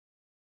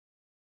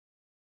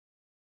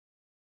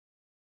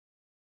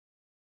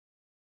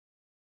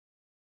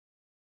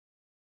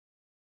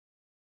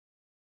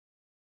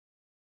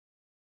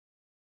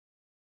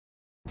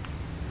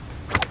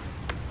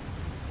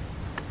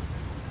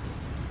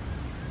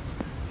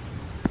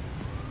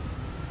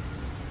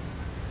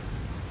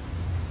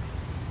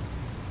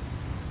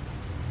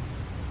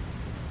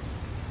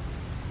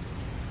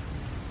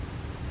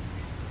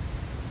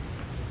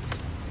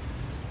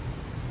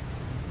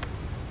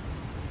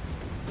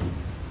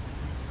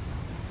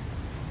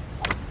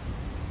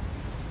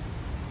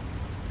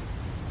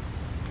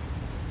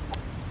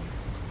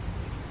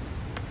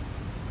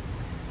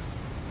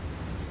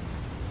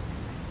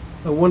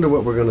wonder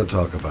what we're going to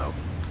talk about.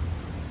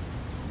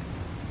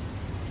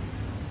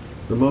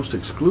 The most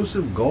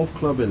exclusive golf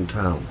club in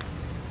town.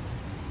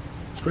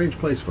 Strange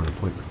place for an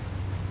appointment.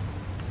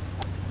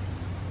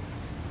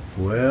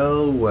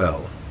 Well,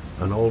 well,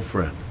 an old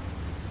friend.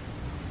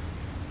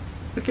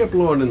 I kept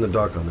Lauren in the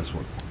dark on this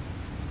one.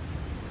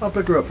 I'll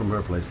pick her up from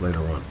her place later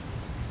on.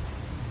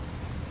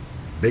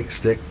 Big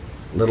stick,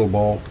 little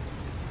ball.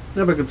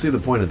 Never could see the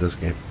point of this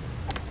game.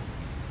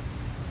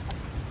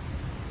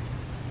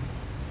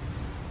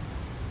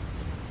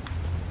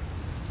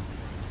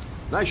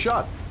 Nice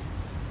shot.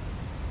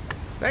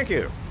 Thank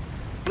you.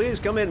 Please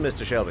come in,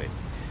 Mr. Shelby.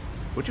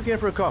 Would you care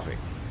for a coffee?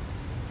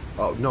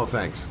 Oh, no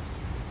thanks.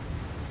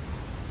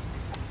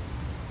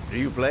 Do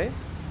you play?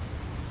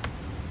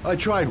 I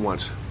tried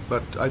once,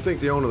 but I think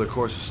the owner of the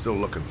course is still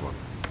looking for me.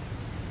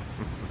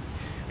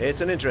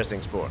 It's an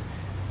interesting sport.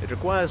 It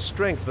requires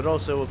strength, but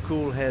also a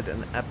cool head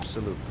and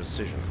absolute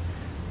precision.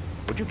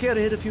 Would you care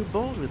to hit a few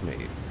balls with me?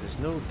 There's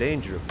no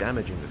danger of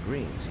damaging the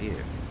greens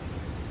here.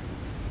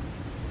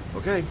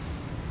 Okay.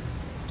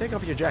 Take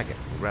off your jacket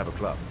and grab a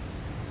club.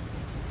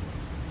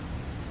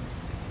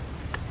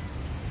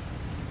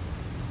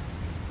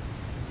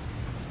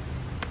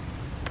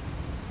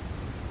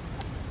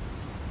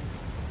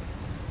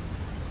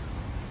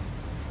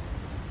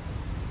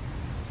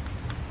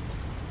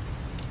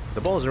 The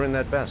balls are in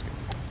that basket.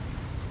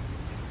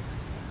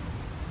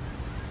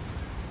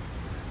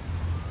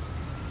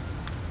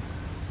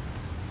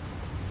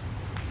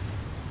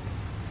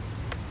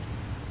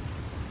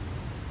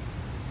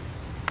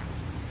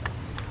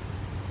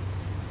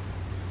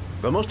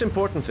 The most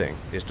important thing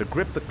is to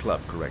grip the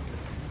club correctly.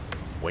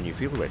 When you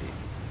feel ready,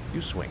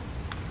 you swing.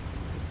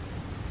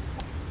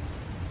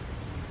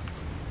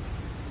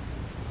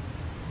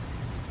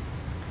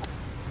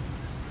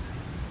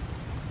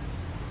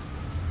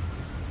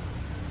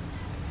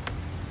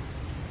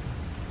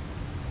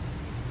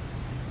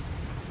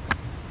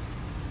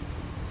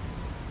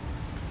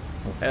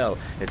 Well,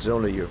 it's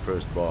only your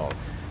first ball.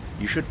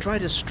 You should try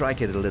to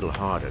strike it a little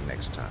harder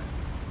next time.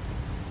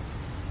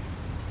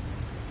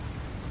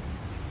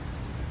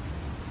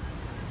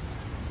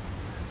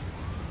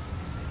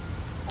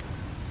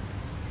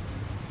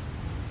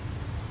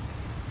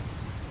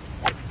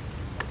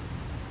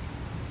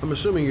 I'm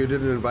assuming you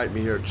didn't invite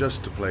me here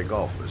just to play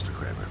golf, Mr.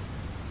 Kramer.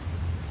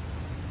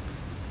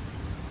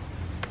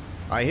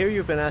 I hear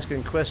you've been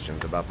asking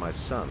questions about my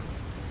son.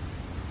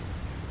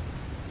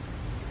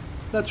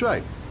 That's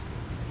right.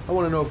 I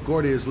want to know if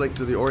Gordy is linked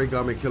to the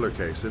origami killer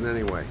case in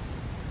any way.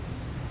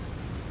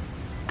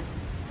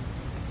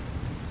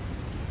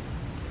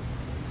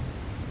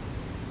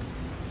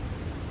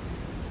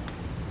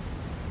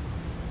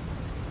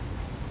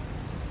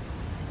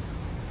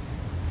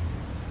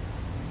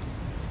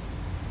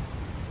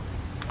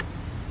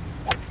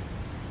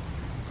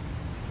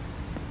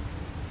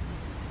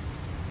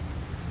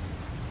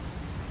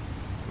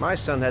 My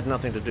son had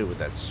nothing to do with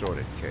that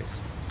sordid case.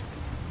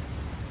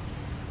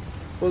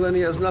 Well, then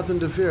he has nothing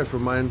to fear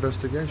from my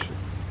investigation.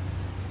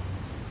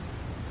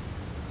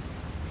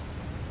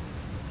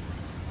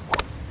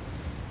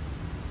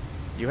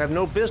 You have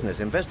no business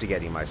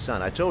investigating my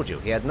son. I told you,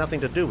 he had nothing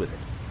to do with it.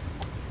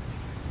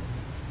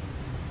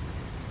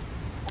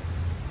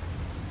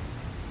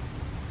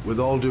 With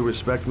all due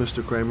respect,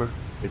 Mr. Kramer,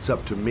 it's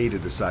up to me to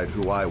decide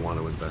who I want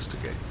to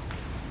investigate.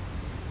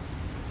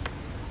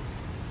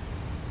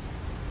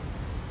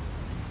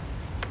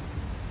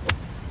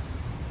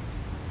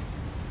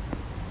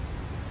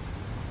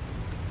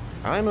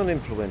 I'm an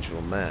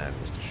influential man,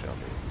 Mr.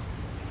 Shelby,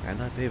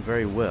 and I pay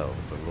very well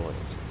for loyalty.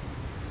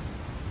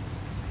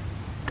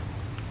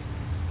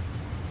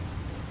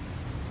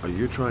 Are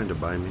you trying to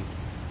buy me?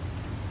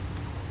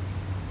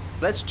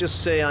 Let's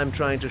just say I'm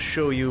trying to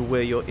show you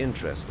where your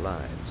interest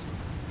lies.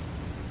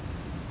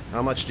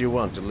 How much do you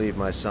want to leave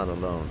my son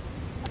alone?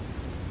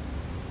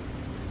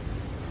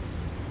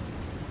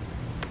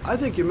 I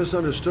think you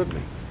misunderstood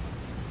me.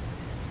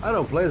 I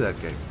don't play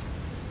that game.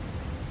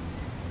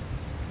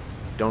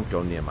 Don't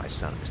go near my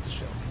son, Mr.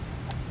 Shelby.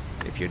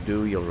 If you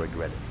do, you'll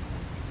regret it.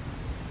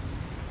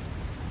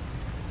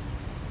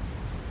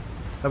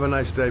 Have a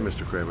nice day,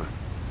 Mr. Kramer.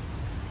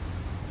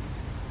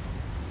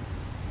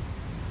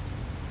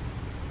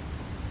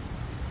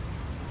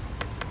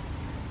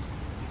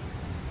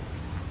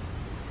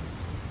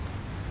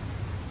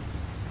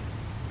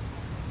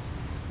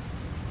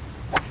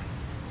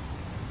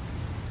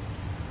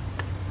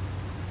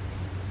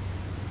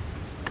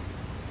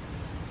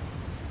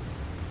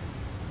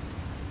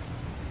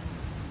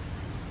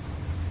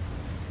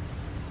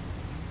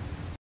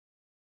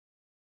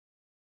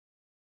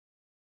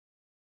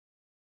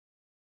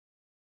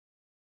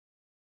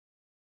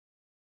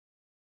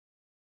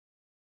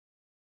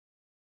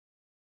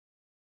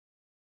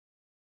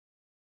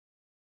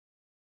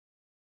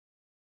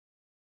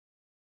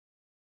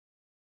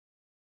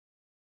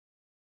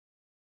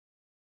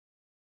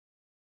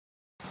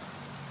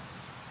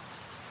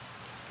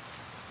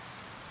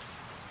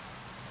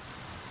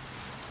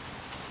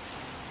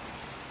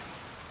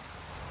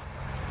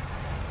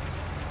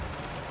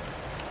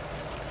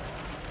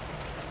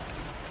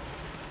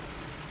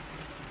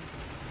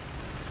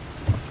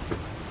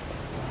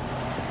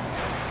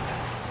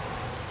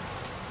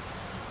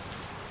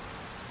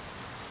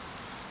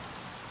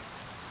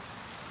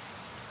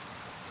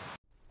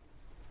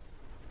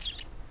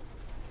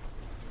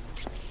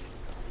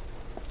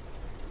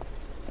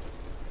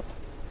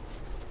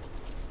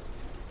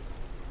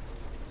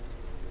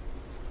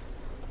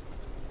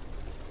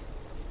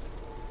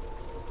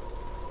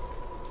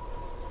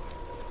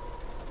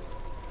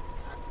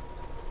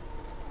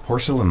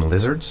 Porcelain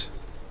lizards?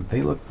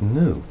 They look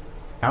new,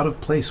 out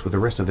of place with the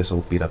rest of this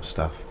old beat-up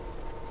stuff.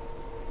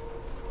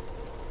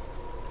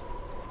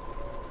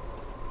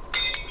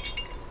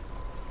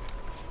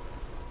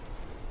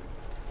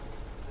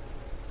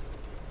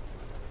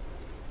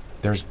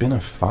 There's been a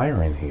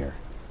fire in here.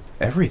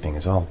 Everything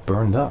is all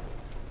burned up.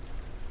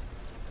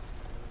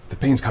 The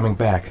pain's coming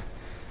back.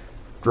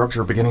 Drugs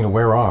are beginning to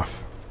wear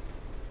off.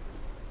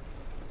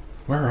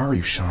 Where are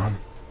you, Sean?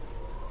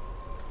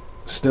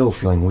 Still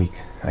feeling weak.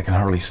 I can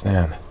hardly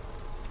stand.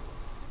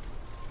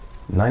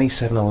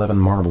 9711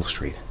 Marble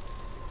Street.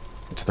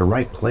 It's the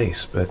right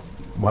place, but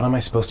what am I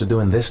supposed to do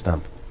in this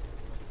dump?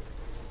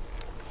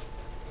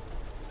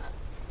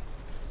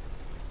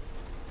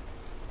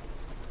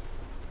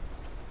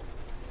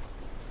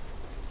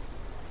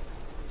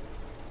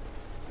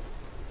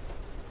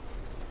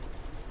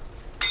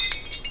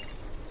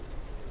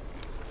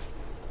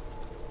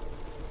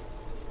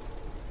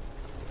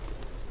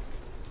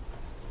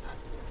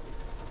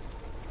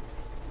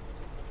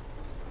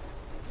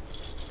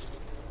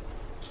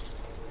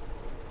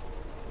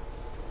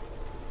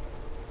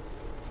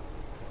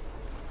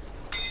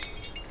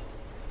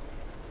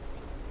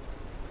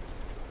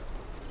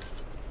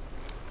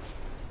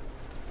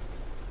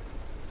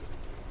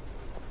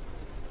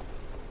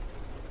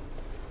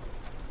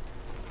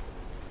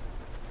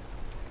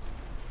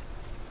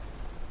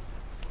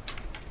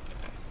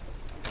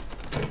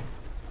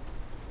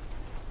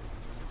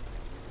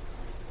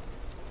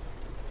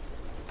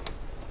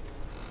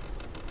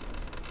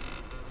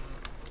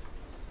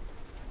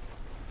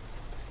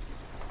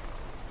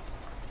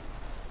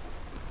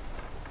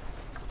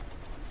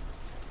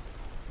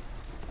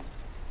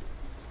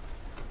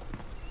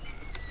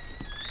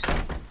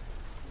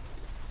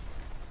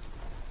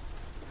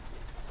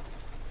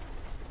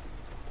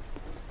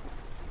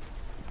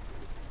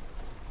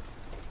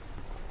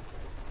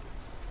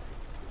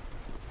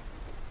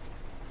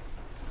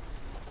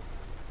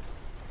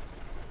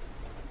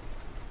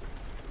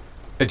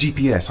 A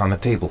GPS on the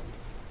table.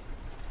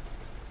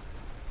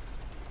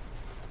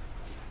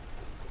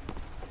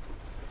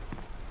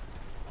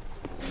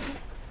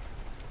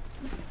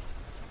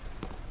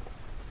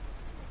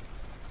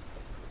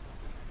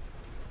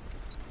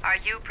 Are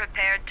you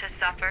prepared to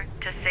suffer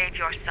to save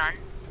your son?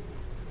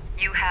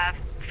 You have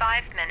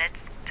 5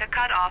 minutes to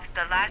cut off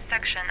the last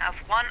section of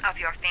one of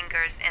your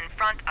fingers in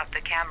front of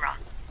the camera.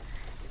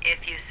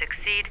 If you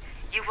succeed,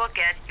 you will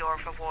get your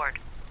reward.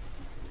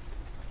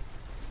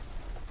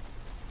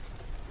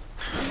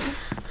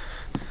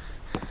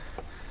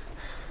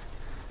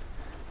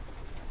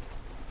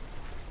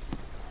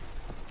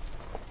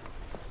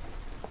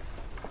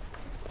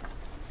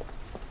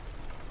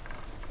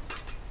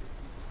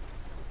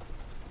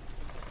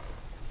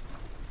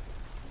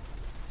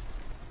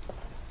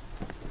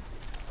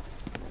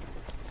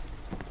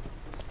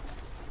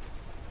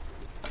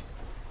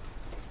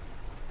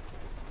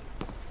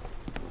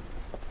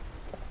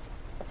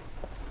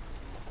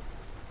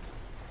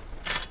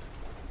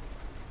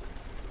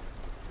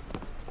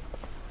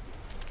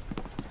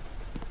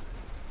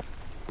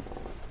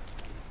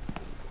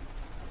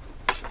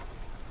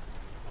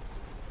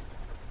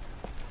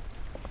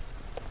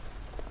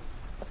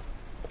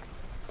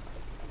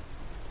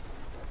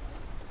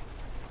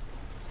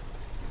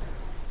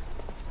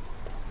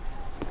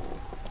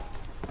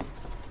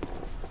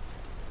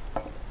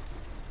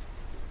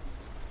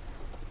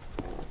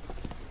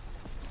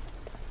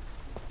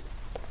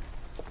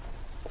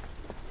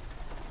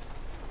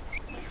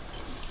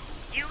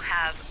 You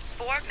have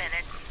 4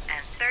 minutes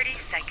and 30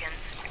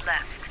 seconds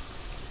left.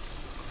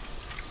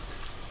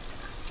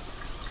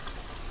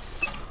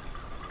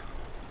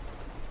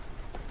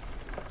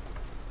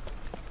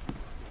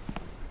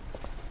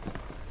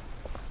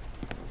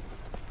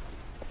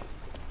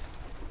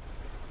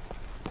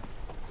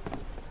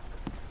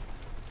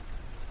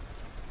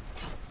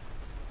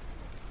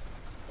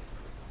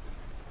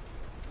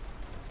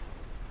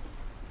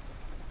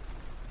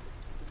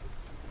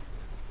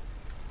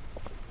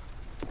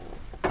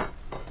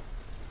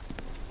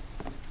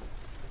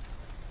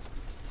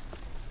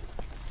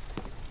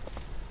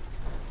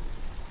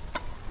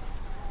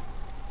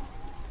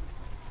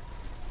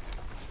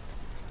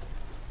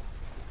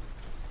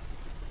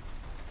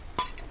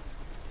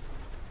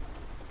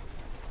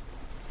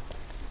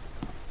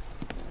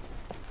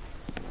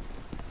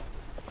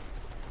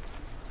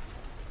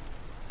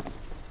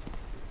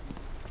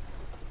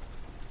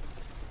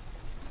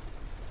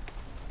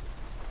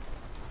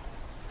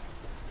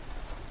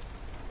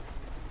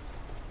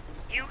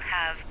 You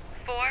have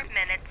 4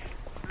 minutes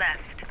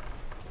left.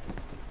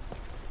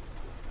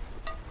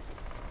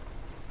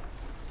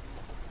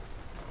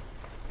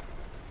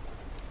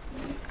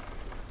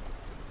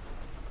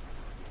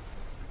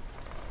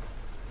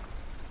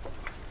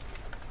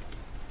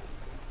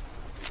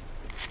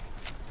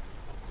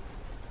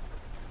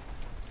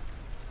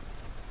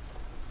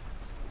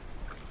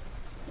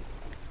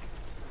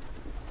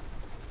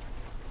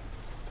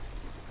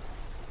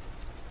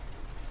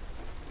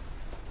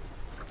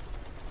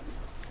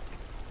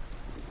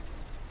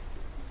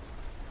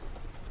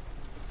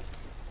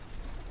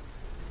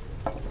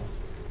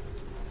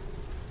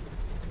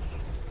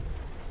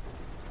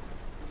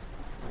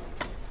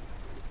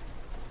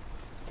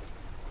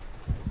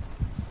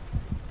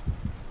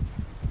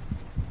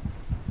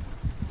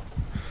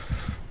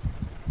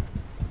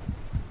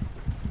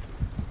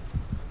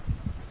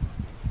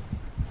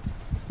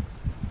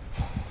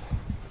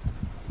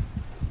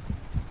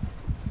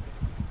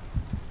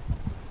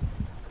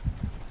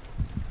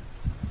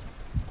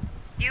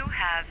 You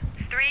have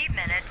 3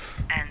 minutes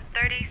and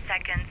 30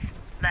 seconds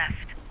left.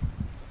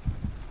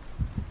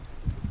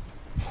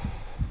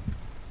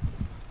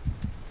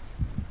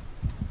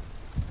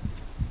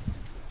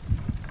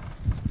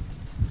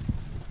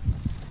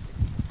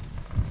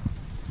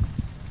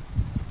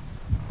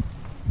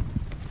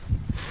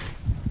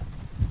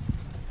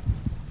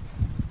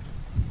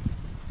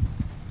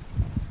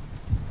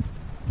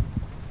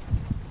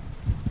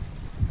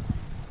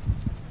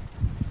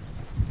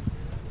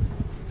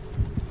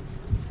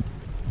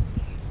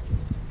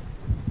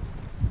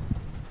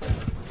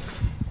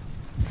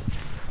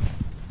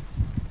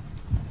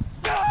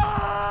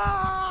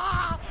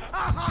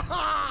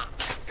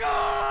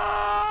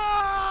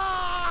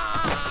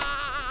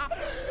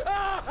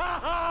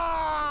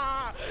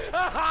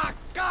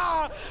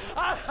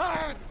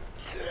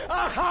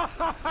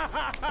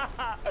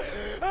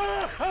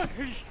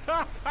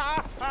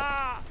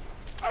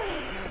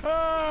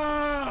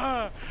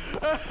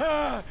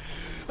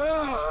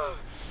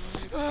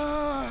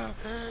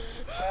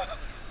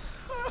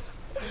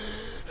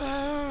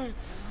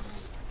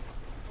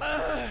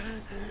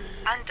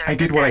 I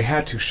did what I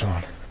had to,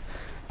 Sean.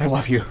 I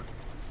love you.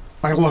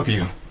 I love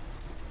you.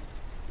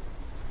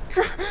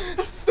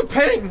 The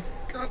pain!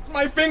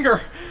 My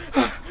finger!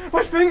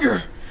 My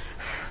finger!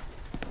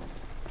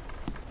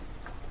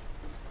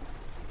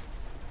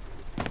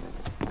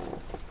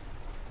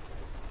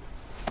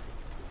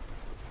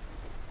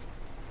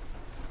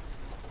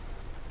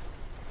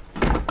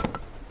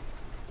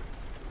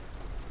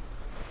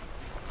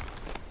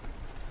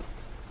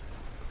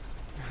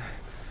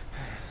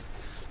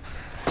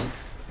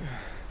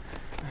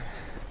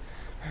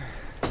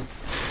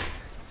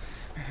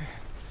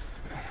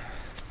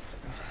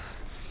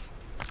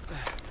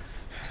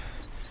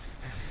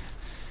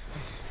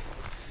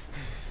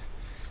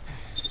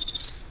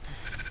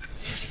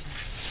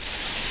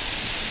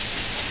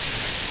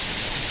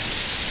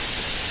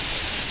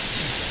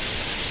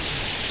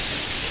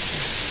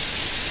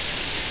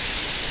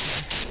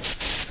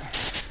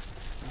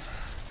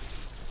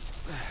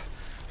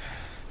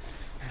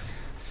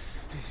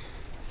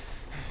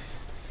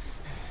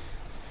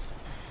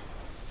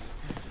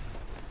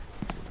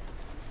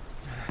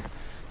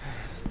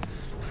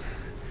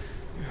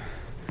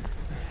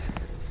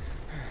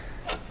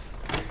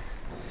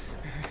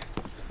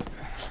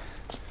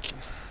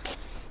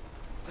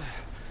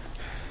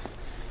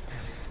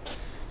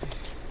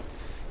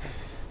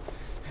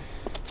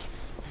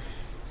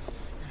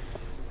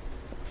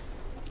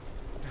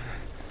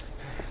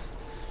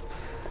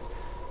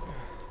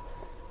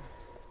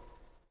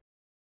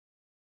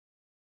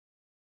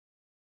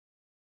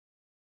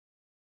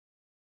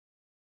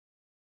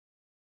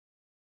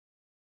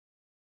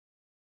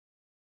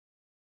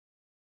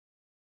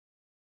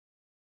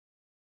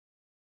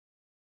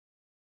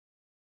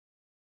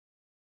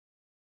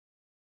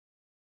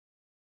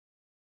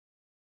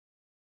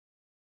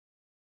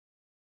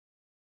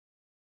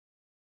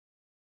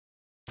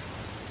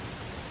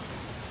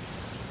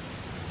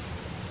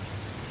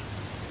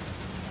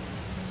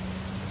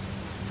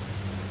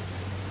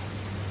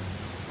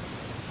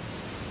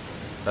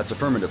 That's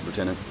affirmative,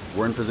 Lieutenant.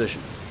 We're in position.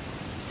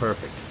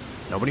 Perfect.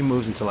 Nobody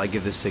moves until I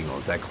give the signal.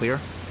 Is that clear?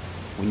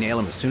 We nail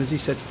him as soon as he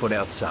sets foot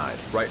outside.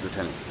 Right,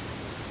 Lieutenant.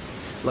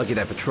 Lucky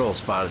that patrol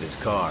spotted his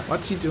car.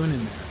 What's he doing in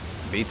there?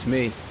 Beats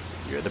me.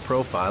 You're the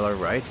profiler,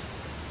 right?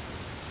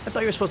 I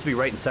thought you were supposed to be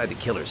right inside the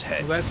killer's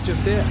head. Well, that's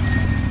just it.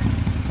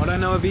 What I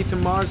know of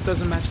Ethan Mars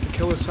doesn't match the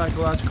killer's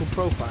psychological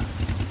profile.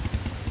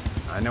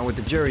 I know what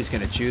the jury's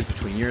gonna choose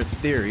between your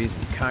theories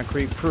and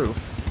concrete proof.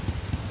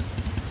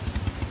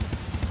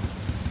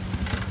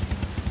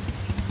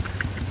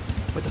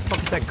 What the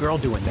fuck is that girl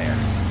doing there?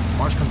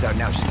 Mars comes out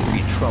now, she's gonna be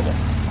in trouble.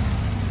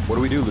 What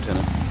do we do,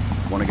 Lieutenant?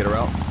 Want to get her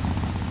out?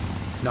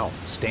 No,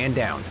 stand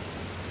down.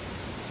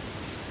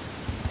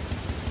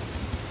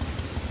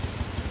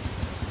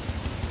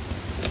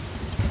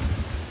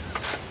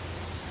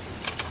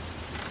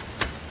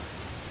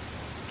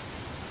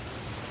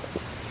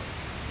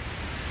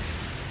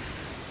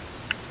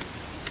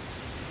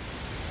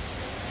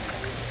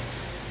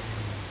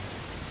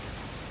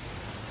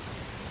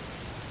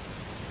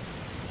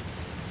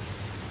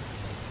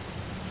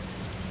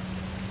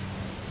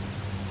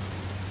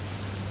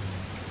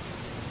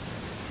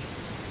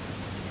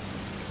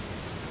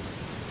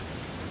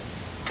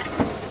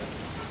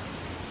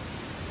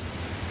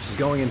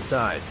 Going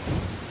inside.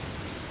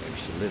 Maybe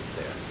she lives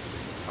there.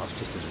 Or else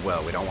just as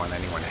well, we don't want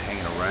anyone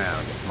hanging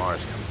around if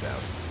Mars comes out.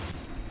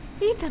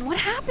 Ethan, what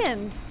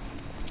happened?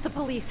 The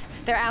police,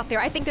 they're out there.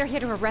 I think they're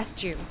here to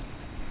arrest you.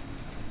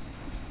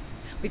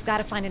 We've got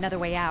to find another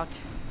way out.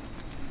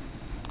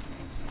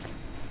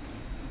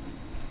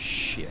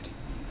 Shit.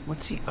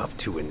 What's he up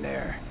to in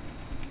there?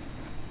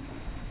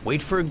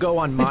 Wait for a go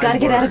on my We've got to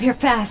get word. out of here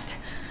fast.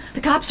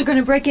 The cops are going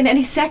to break in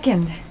any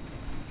second.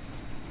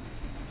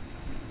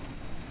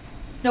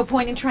 No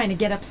point in trying to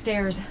get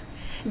upstairs.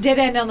 Dead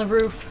end on the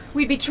roof.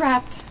 We'd be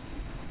trapped.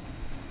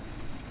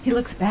 He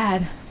looks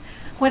bad.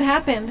 What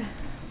happened?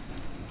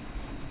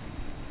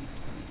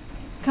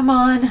 Come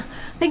on.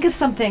 Think of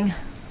something.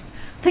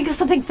 Think of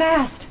something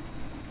fast.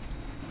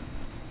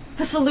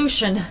 A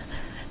solution.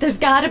 There's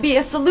gotta be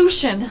a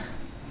solution.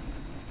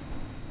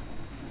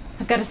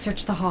 I've gotta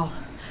search the hall.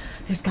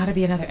 There's gotta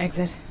be another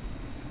exit.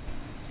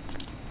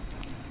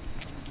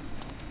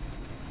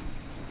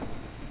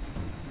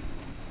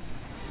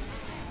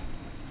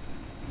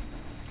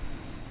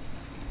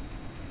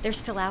 They're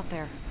still out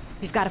there.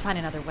 We've gotta find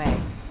another way.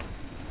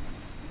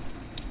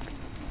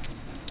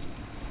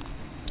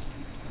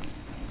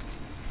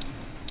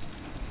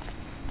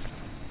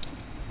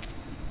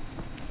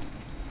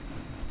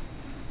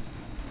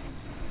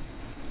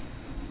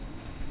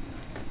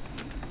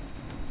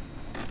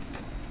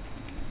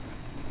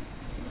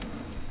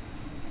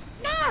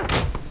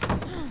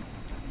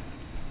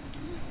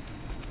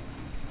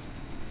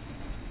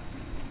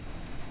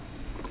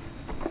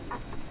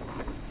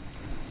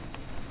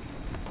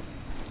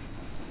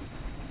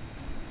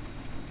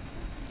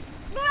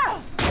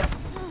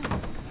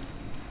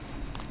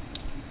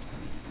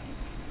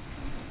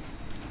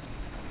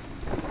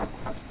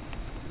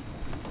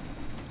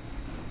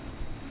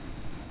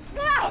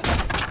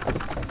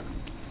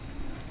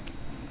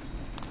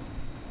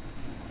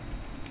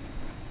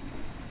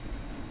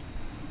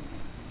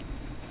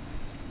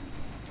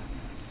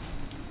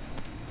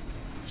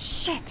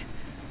 Shit!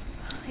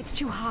 It's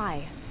too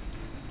high.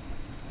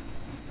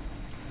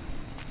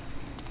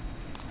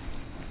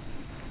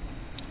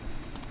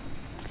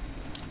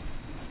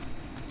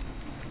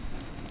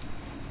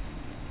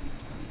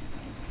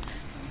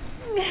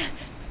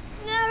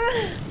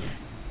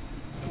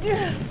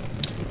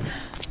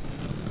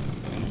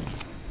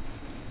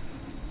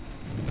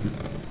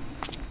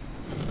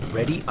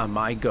 Ready on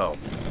my go.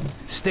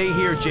 Stay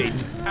here,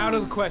 Jaden. Out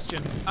of the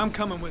question. I'm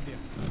coming with you.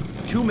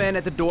 2 men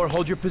at the door,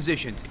 hold your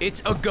positions.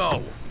 It's a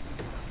go.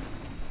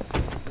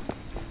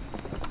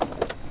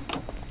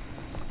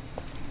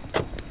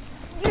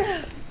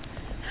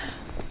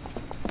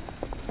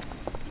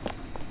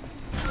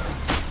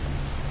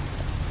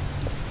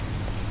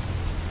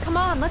 Come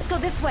on, let's go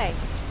this way.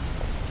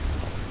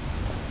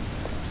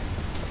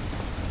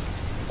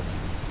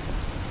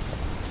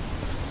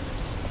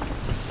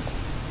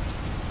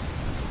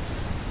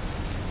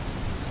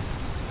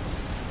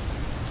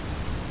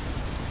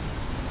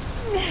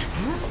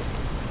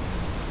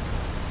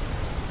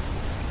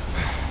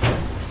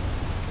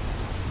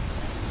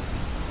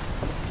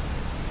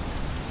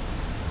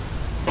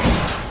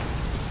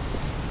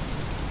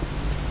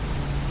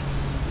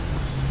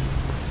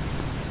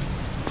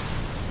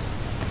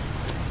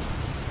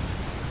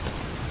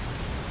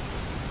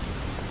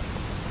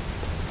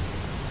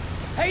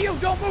 Hey, you,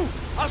 don't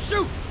move! I'll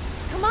shoot!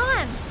 Come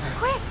on,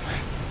 quick!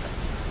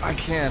 I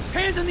can't.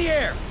 Hands in the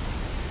air!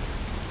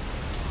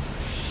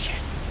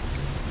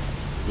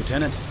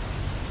 Lieutenant,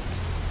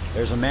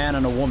 there's a man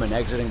and a woman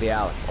exiting the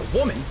alley. A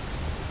woman?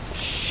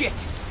 Shit!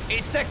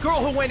 It's that girl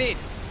who went in!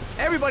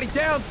 Everybody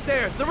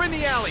downstairs! They're in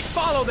the alley!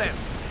 Follow them!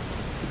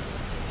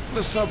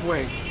 The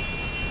subway.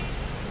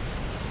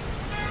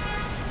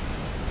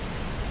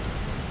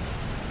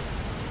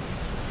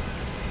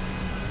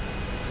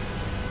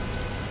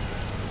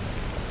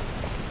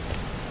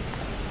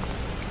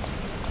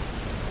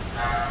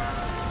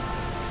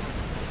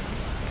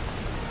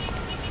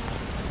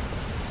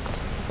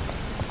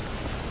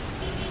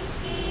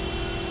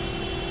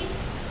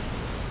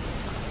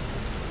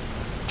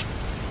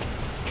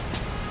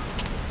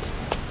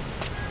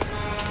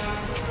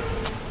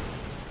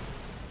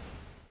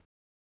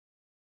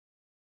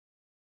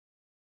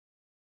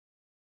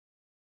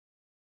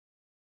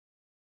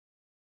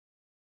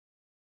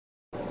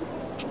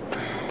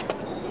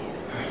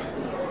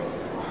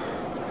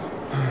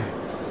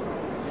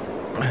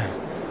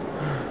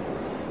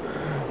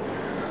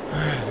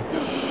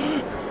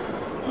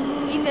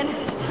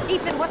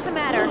 Ethan, what's the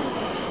matter?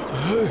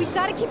 We've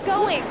got to keep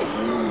going.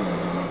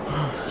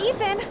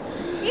 Ethan,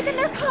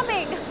 they're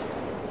coming.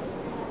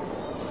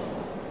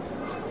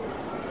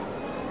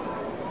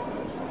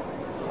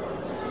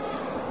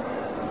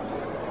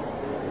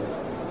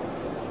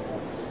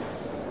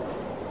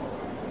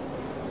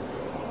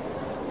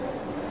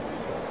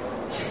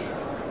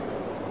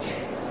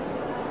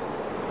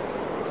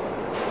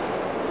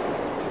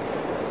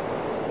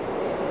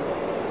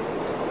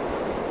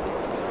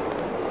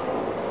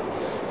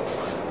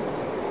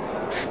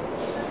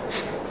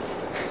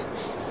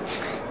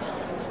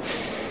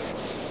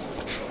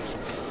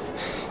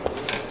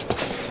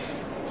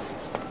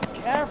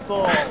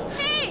 Careful!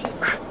 Hey!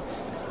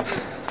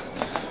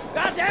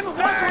 God damn it,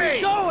 watch where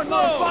you're going,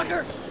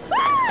 motherfucker!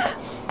 Ah!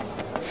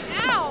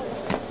 Ow!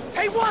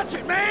 Hey, watch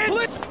it, man!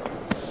 Quick!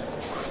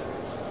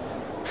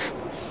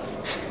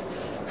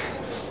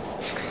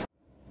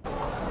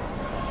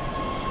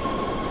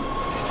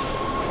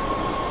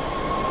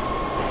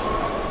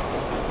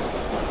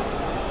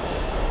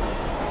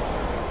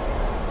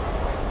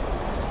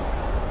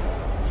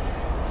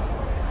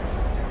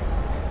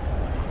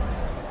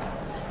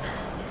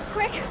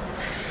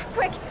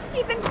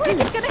 Ethan, quick!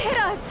 It's gonna hit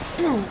us!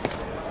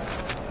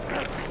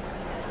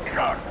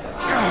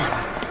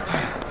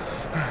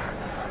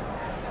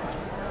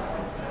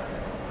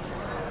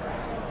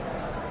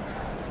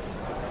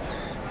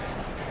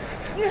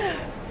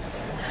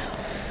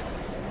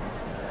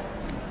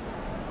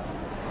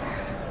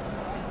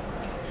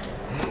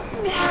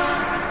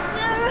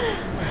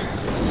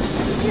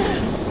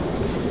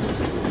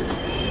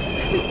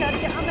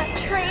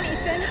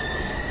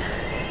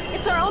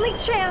 only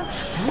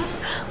chance.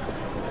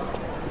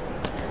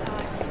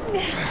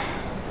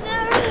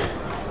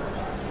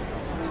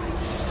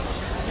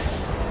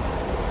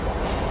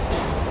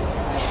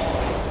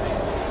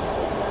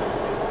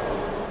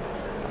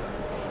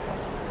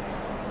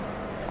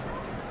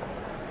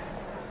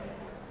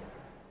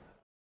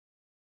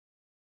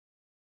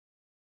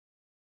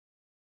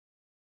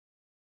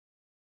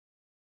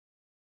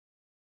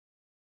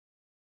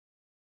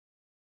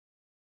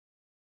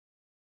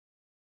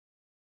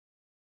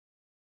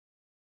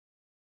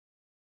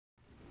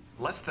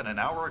 Less than an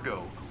hour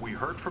ago, we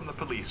heard from the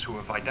police who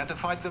have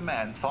identified the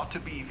man thought to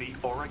be the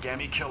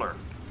origami killer.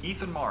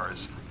 Ethan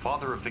Mars,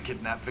 father of the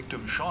kidnapped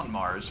victim Sean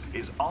Mars,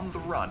 is on the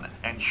run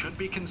and should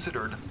be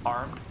considered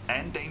armed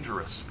and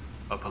dangerous.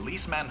 A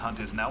police manhunt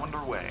is now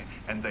underway,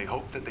 and they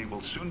hope that they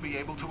will soon be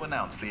able to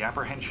announce the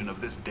apprehension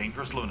of this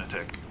dangerous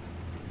lunatic.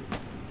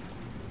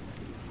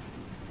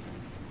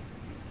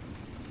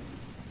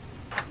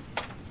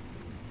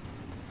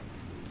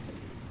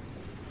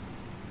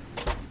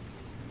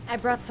 I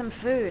brought some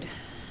food.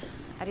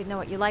 I didn't know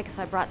what you liked,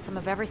 so I brought some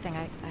of everything.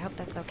 I hope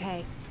that's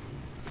okay.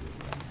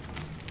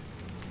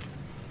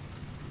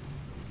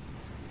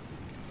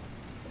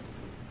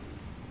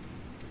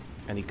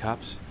 Any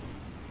cops?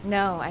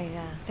 No, I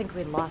think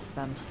we lost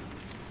them.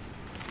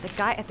 The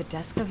guy at the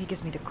desk, though, he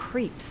gives me the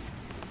creeps.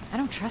 I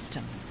don't trust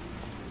him.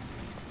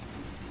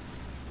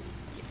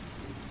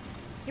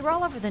 You're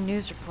all over the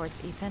news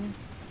reports, Ethan.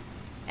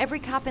 Every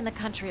cop in the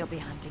country will be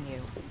hunting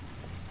you.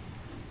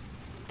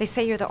 They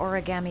say you're the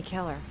origami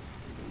killer.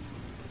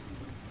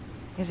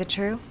 Is it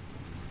true?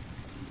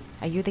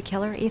 Are you the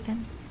killer,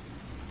 Ethan?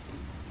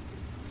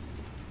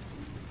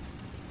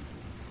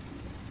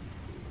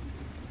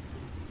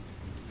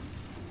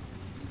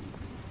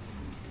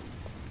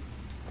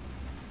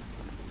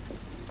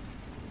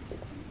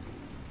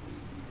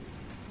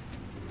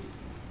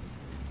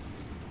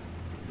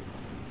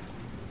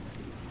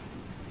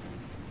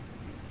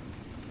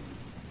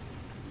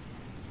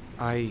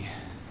 I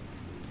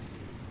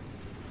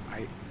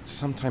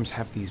sometimes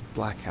have these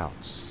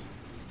blackouts.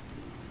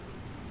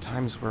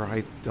 Times where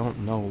I don't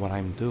know what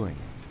I'm doing.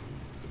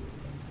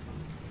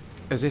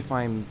 As if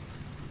I'm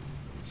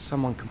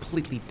someone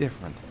completely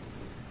different.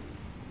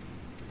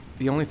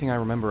 The only thing I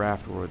remember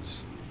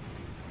afterwards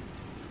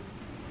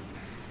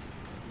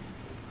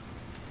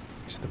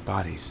is the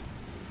bodies.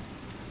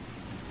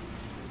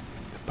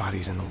 The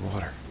bodies in the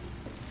water.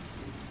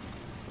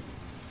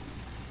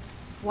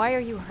 Why are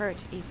you hurt,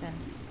 Ethan?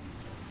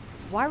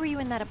 Why were you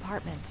in that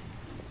apartment?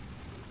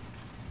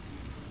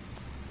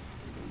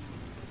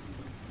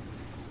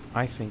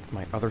 I think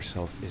my other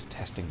self is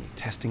testing me,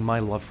 testing my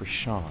love for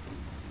Sean.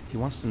 He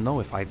wants to know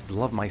if I'd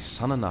love my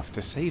son enough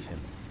to save him.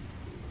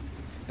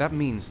 That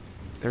means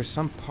there's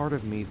some part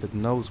of me that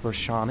knows where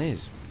Sean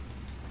is.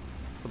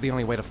 But the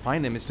only way to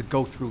find him is to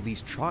go through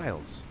these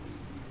trials.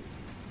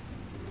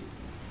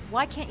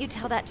 Why can't you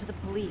tell that to the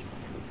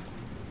police?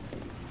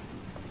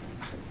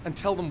 And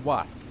tell them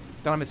what?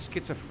 That I'm a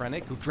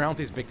schizophrenic who drowns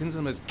his victims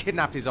and has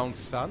kidnapped his own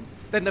son?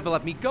 They'd never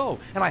let me go,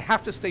 and I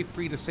have to stay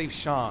free to save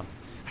Sean.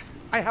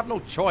 I have no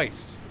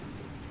choice.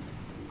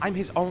 I'm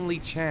his only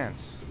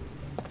chance.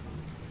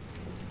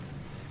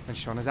 When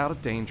Sean is out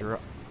of danger,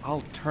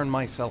 I'll turn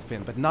myself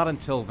in, but not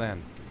until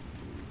then.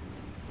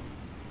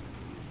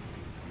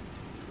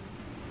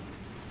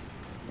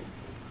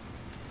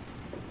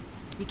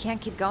 You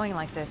can't keep going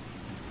like this.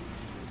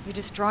 You're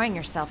destroying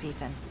yourself,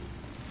 Ethan.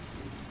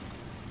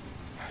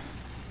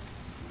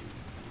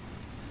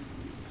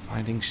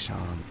 Finding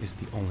Sean is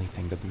the only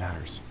thing that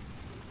matters.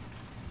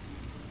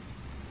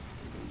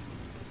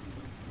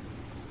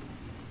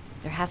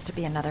 There has to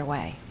be another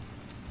way.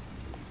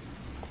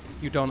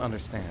 You don't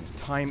understand.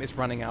 Time is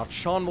running out.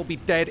 Sean will be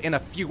dead in a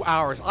few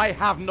hours. I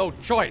have no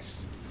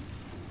choice.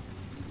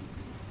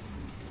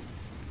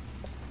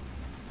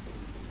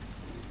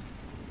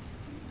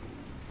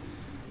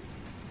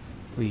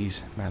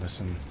 Please,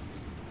 Madison,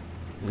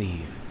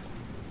 leave.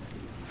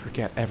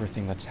 Forget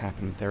everything that's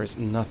happened. There is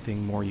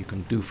nothing more you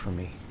can do for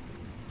me.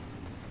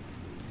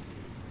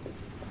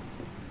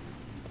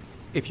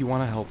 If you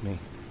want to help me,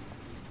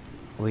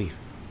 leave.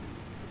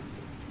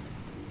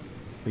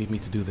 Leave me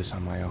to do this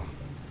on my own.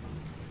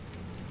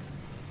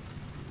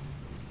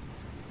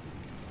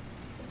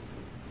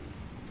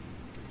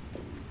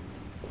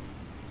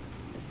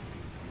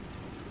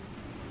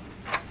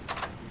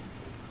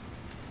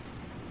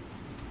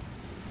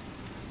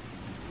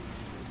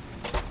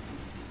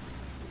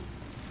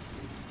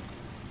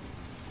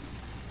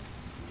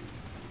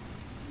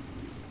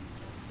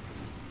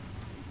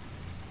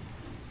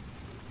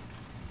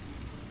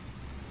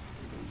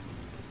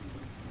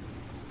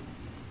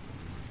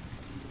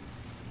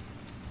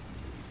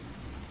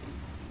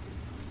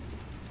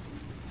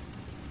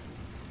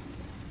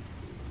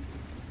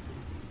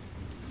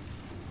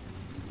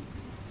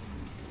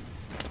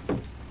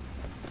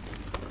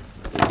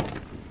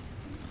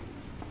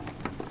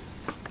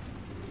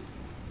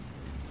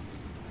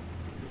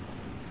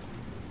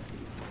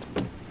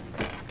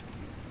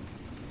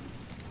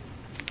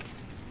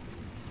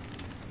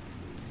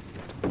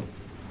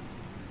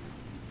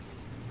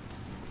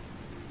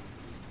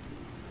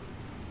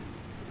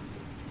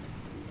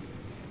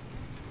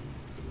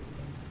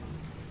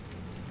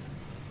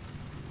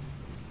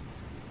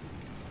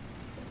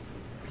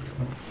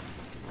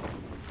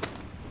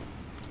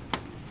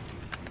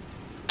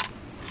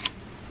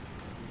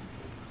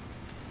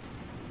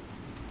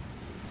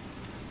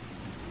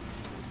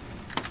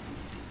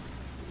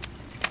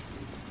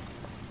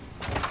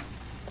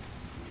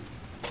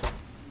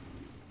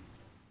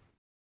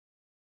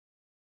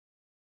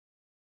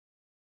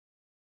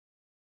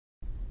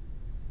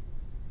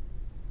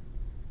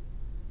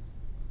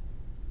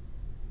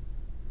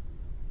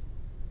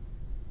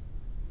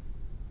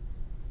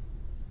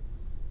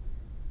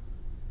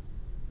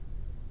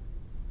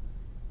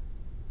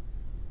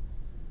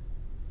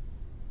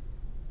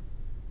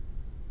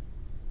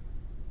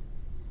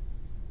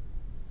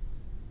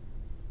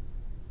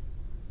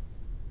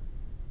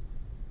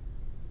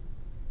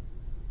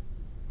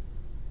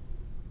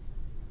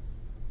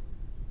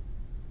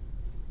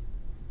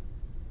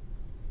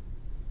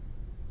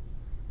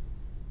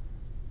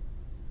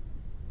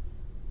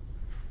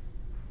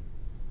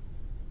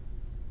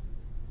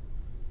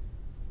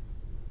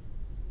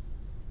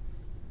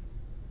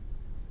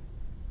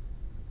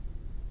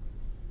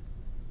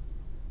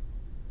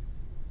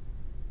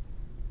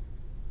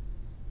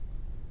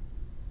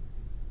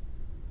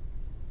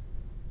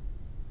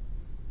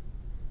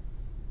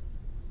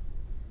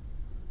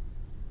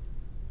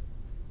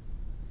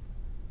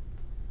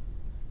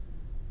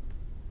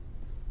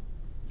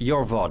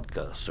 Your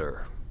vodka,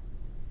 sir.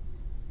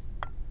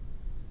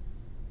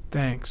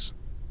 Thanks.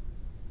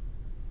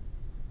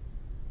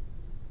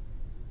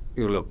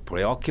 You look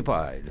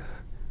preoccupied,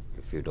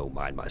 if you don't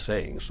mind my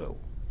saying so.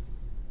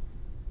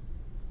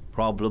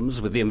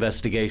 Problems with the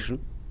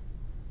investigation?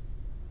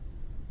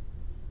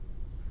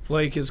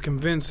 Blake is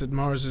convinced that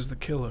Mars is the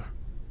killer.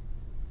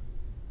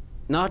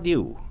 Not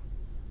you.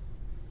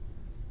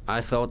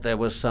 I thought there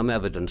was some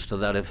evidence to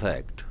that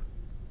effect.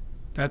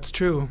 That's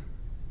true.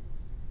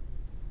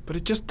 But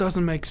it just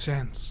doesn't make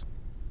sense.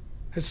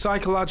 His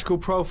psychological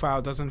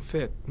profile doesn't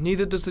fit.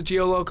 Neither does the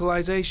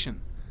geolocalization.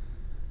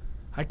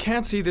 I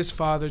can't see this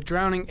father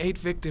drowning 8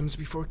 victims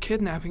before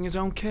kidnapping his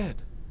own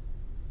kid.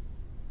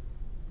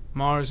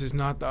 Mars is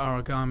not the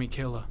origami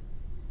killer.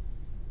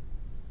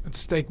 I'd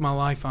stake my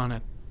life on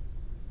it.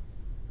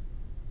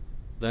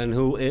 Then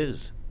who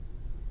is?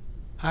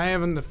 I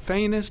haven't the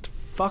faintest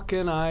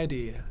fucking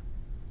idea.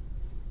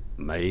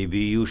 Maybe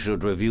you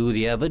should review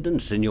the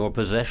evidence in your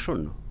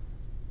possession.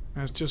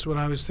 That's just what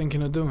I was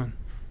thinking of doing.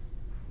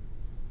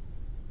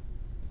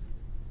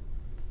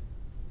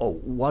 Oh,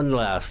 one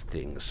last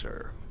thing,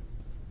 sir.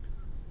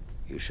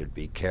 You should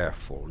be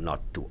careful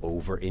not to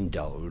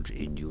overindulge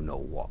in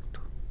you-know-what.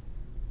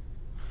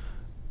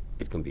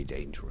 It can be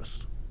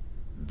dangerous.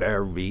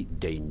 Very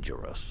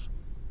dangerous.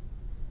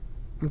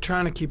 I'm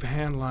trying to keep a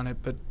handle on it,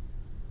 but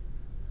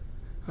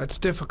that's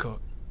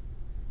difficult.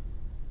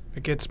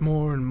 It gets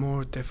more and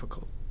more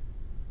difficult.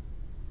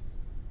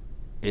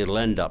 It'll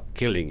end up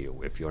killing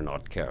you if you're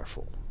not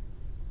careful.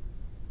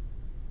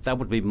 That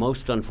would be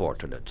most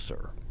unfortunate,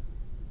 sir.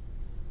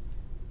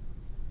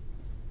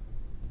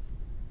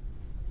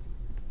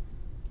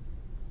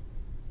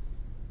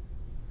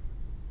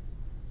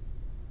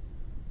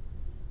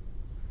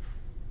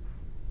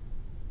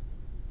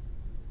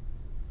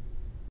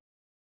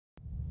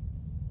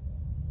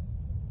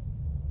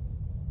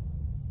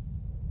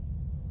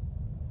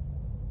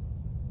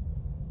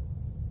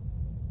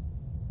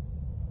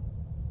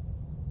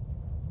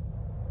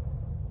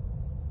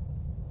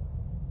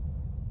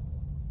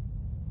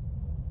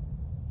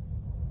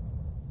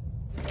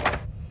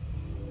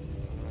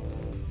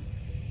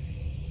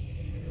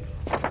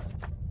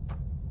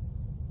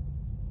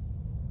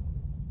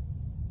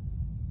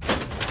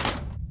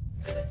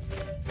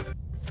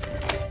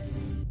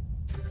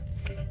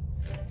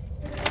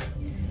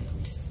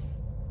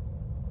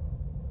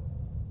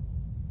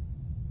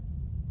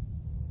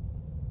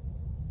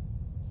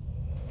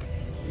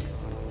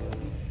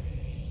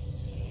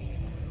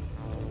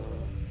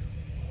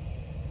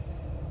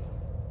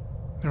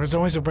 There is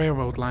always a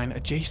railroad line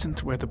adjacent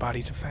to where the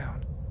bodies are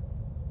found.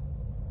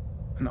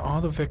 And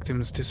all the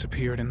victims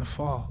disappeared in the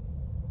fall.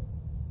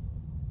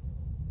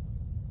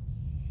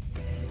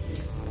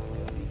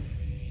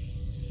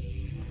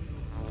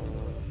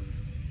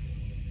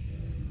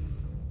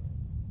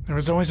 There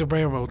is always a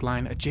railroad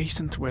line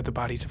adjacent to where the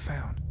bodies are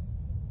found.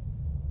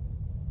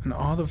 And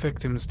all the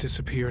victims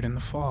disappeared in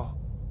the fall.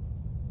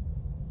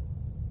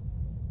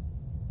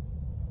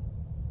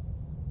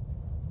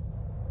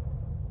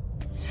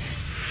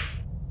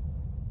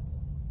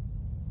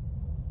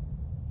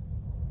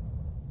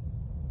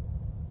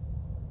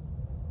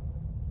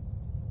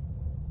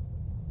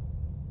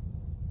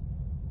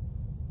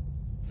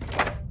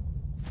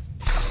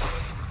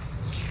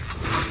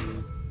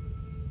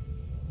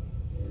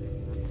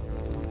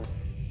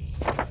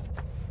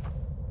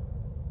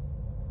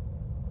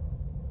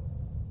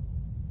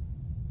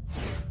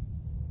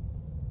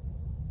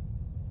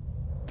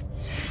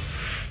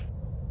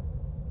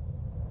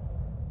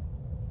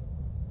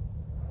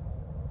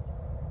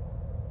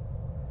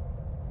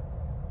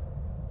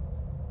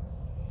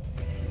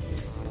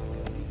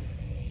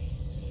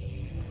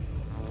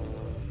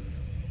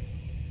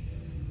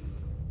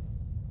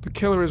 The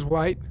killer is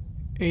white,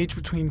 age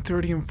between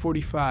 30 and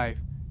 45.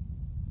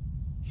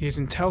 He is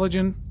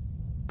intelligent,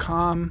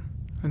 calm,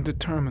 and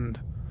determined.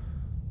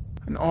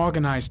 An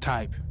organized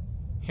type.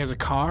 He has a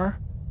car.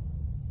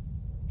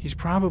 He's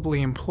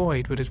probably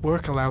employed, but his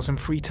work allows him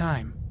free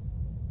time.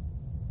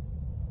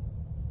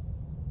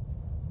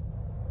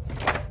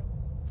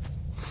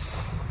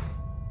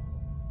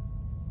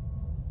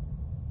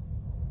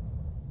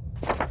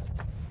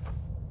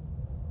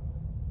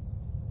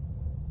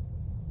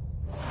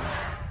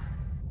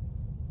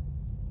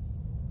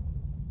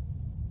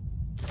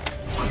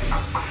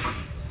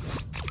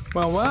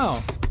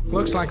 Well,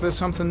 looks like there's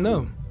something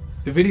new.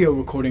 The video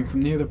recording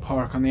from near the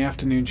park on the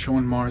afternoon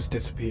Sean Mars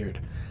disappeared.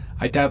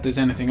 I doubt there's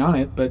anything on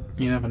it, but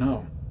you never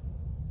know.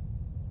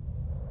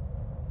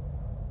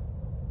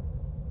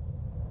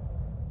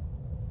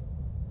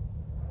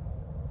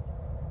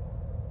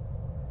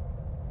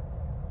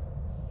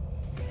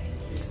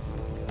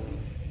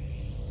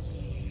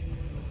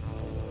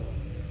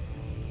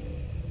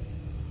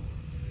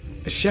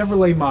 A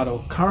Chevrolet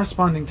model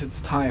corresponding to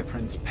the tire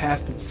prints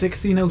passed at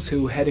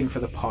 16:02 heading for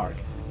the park,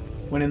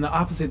 when in the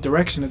opposite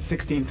direction at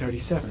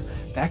 16:37.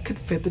 That could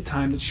fit the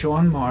time that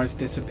Sean Mars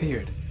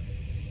disappeared.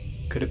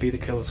 Could it be the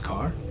killer's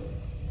car?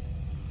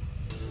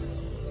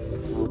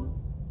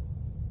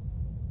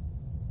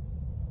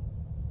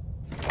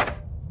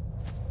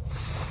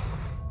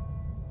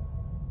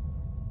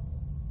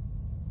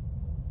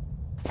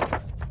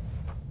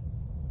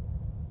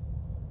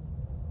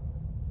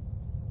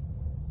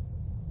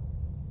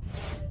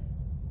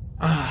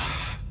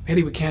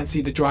 Pity we can't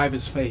see the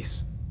driver's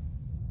face.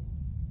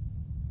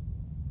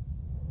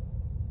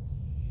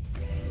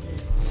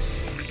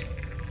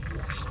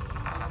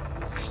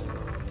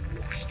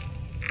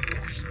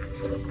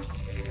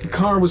 The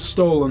car was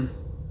stolen.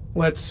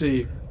 Let's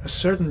see. A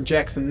certain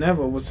Jackson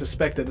Neville was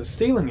suspected of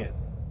stealing it,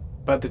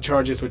 but the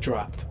charges were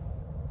dropped.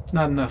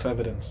 Not enough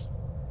evidence.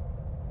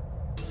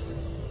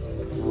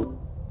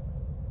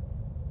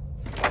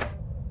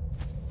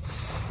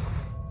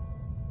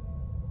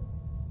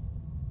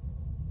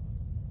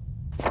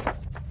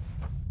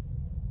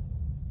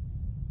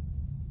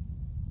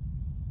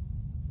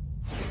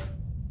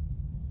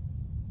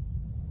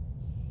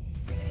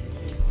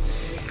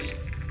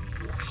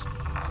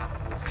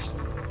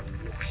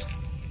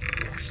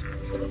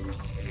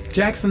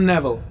 Jackson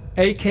Neville,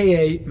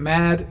 aka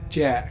Mad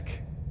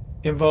Jack,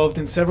 involved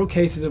in several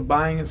cases of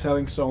buying and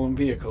selling stolen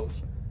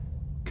vehicles.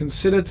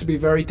 Considered to be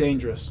very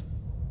dangerous.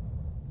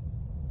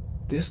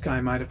 This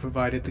guy might have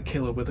provided the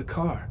killer with a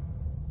car.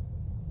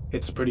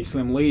 It's a pretty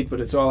slim lead,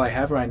 but it's all I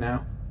have right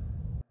now.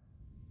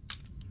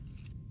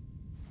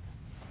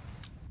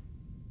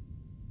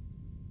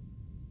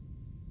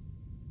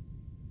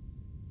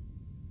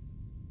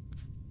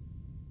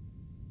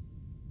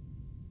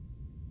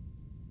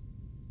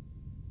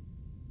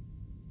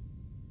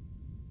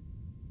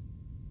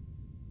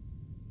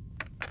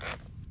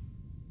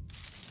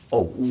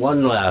 Oh,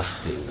 one last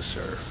thing,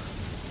 sir.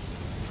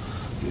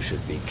 You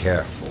should be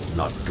careful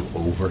not to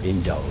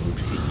overindulge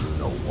in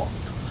you-know-what.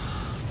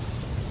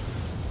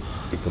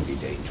 It can be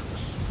dangerous.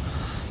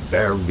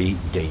 Very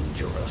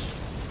dangerous.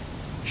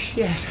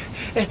 Shit,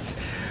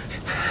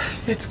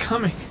 it's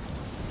coming.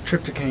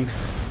 Trypticane.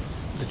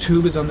 The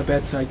tube is on the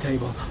bedside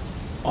table.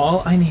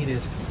 All I need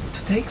is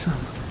to take some,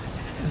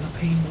 and the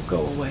pain will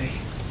go away.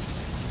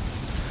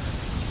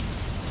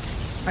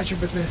 I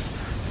should resist.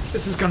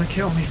 This is gonna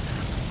kill me.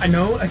 I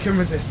know I can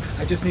resist.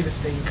 I just need to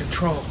stay in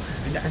control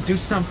and do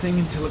something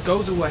until it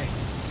goes away.